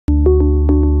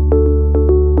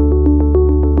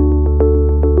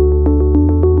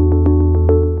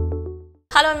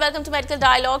welcome to Medical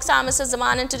Dialogues. I'm Mr.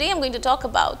 Zaman and today I'm going to talk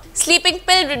about sleeping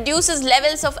pill reduces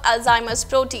levels of Alzheimer's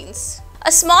proteins.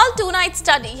 A small 2-night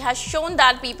study has shown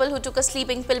that people who took a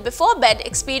sleeping pill before bed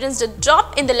experienced a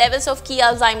drop in the levels of key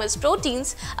Alzheimer's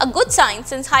proteins, a good sign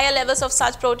since higher levels of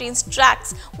such proteins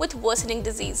tracks with worsening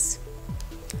disease.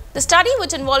 The study,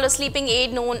 which involved a sleeping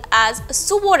aid known as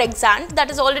Suvorexant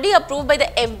that is already approved by the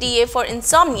FDA for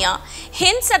insomnia,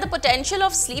 hints at the potential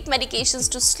of sleep medications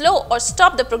to slow or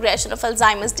stop the progression of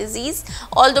Alzheimer's disease,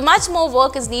 although much more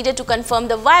work is needed to confirm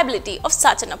the viability of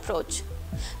such an approach.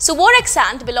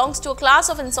 Suvorexant belongs to a class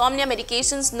of insomnia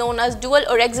medications known as dual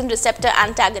orexin receptor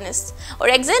antagonists.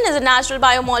 Orexin is a natural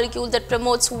biomolecule that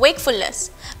promotes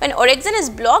wakefulness. When orexin is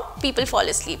blocked, people fall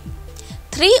asleep.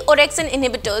 3 orexin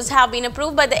inhibitors have been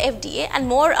approved by the FDA and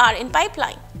more are in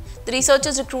pipeline. The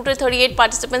researchers recruited 38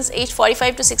 participants aged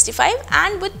 45 to 65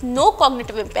 and with no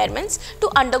cognitive impairments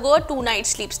to undergo a 2-night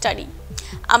sleep study.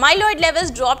 Amyloid levels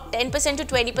dropped 10% to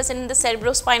 20% in the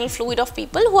cerebrospinal fluid of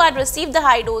people who had received the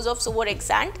high dose of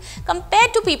Suvorexant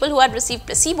compared to people who had received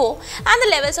placebo, and the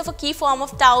levels of a key form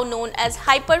of tau known as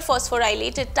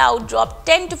hyperphosphorylated tau dropped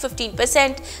 10 to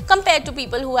 15% compared to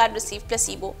people who had received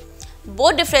placebo.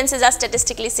 Both differences are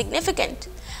statistically significant.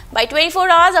 By 24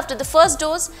 hours after the first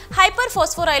dose,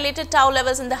 hyperphosphorylated tau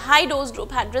levels in the high dose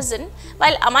group had risen,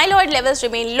 while amyloid levels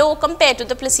remained low compared to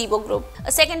the placebo group.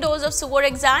 A second dose of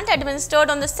Suvorexant administered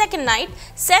on the second night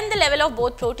sent the level of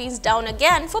both proteins down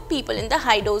again for people in the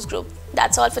high dose group.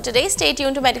 That's all for today. Stay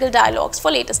tuned to Medical Dialogues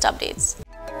for latest updates.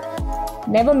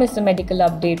 Never miss a medical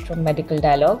update from Medical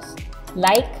Dialogues.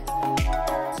 Like,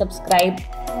 subscribe,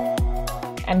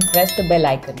 and press the bell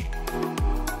icon.